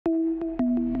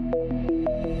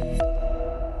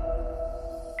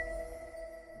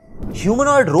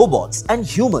humanoid robots and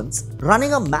humans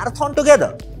running a marathon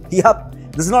together. Yup,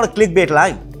 this is not a clickbait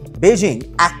line.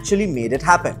 Beijing actually made it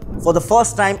happen. For the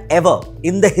first time ever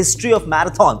in the history of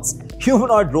marathons,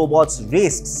 humanoid robots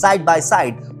raced side by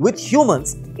side with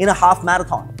humans in a half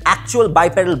marathon. Actual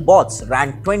bipedal bots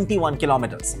ran 21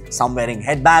 kilometers, some wearing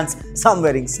headbands, some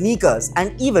wearing sneakers,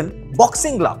 and even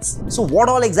boxing gloves. So what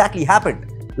all exactly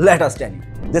happened? Let us tell you.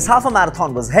 This half a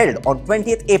marathon was held on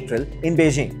 20th April in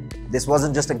Beijing. This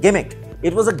wasn't just a gimmick,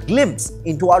 it was a glimpse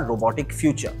into our robotic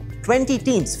future. 20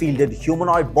 teams fielded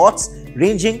humanoid bots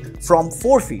ranging from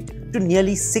 4 feet to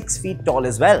nearly 6 feet tall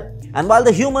as well. And while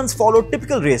the humans followed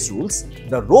typical race rules,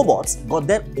 the robots got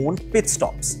their own pit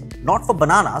stops. Not for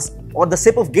bananas or the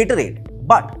sip of Gatorade,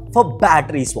 but for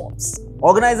battery swaps.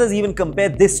 Organizers even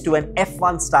compared this to an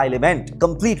F1 style event,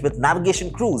 complete with navigation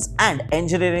crews and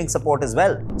engineering support as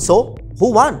well. So,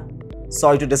 who won?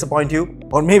 Sorry to disappoint you,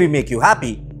 or maybe make you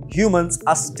happy, humans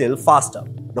are still faster.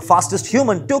 The fastest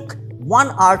human took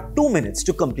 1 hour 2 minutes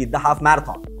to complete the half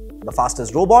marathon. The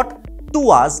fastest robot,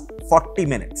 2 hours 40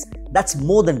 minutes. That's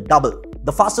more than double.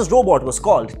 The fastest robot was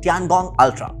called Tiangong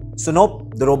Ultra. So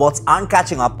nope, the robots aren't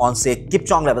catching up on say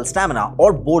Kipchong level stamina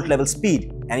or Bolt level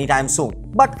speed anytime soon.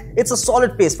 But it's a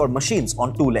solid pace for machines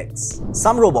on 2 legs.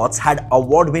 Some robots had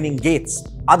award-winning gaits,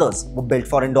 others were built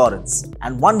for endurance.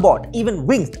 And one bot even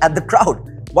winked at the crowd,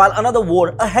 while another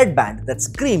wore a headband that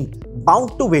screamed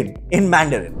 "bound to win" in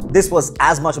Mandarin. This was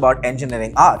as much about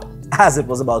engineering art as it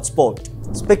was about sport.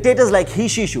 Spectators like He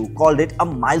Shishu called it a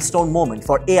milestone moment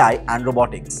for AI and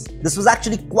robotics. This was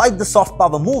actually quite the soft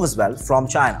power move as well from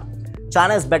China.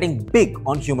 China is betting big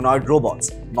on humanoid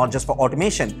robots, not just for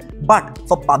automation, but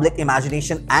for public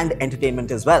imagination and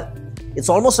entertainment as well. It's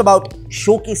almost about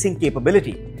showcasing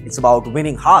capability. It's about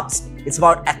winning hearts. It's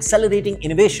about accelerating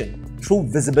innovation through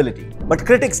visibility. But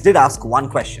critics did ask one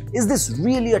question. Is this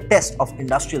really a test of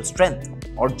industrial strength,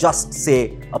 or just,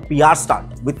 say, a PR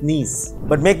stunt with knees?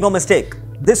 But make no mistake,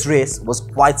 this race was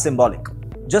quite symbolic.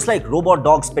 Just like robot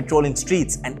dogs patrolling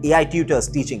streets and AI tutors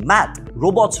teaching math,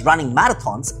 robots running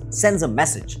marathons sends a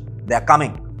message. They're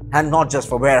coming. And not just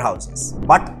for warehouses,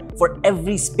 but for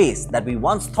every space that we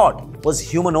once thought was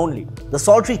human only. The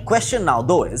solitary question now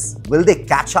though is, will they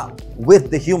catch up with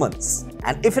the humans?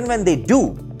 And if and when they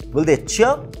do, will they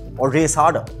cheer or race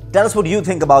harder? Tell us what you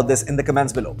think about this in the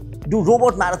comments below. Do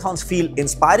robot marathons feel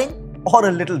inspiring or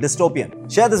a little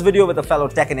dystopian? Share this video with a fellow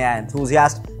tech and AI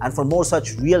enthusiast, and for more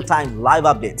such real-time live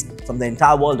updates from the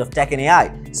entire world of tech and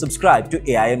AI, subscribe to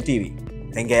AIM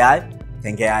TV. Think AI,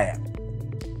 think AIM.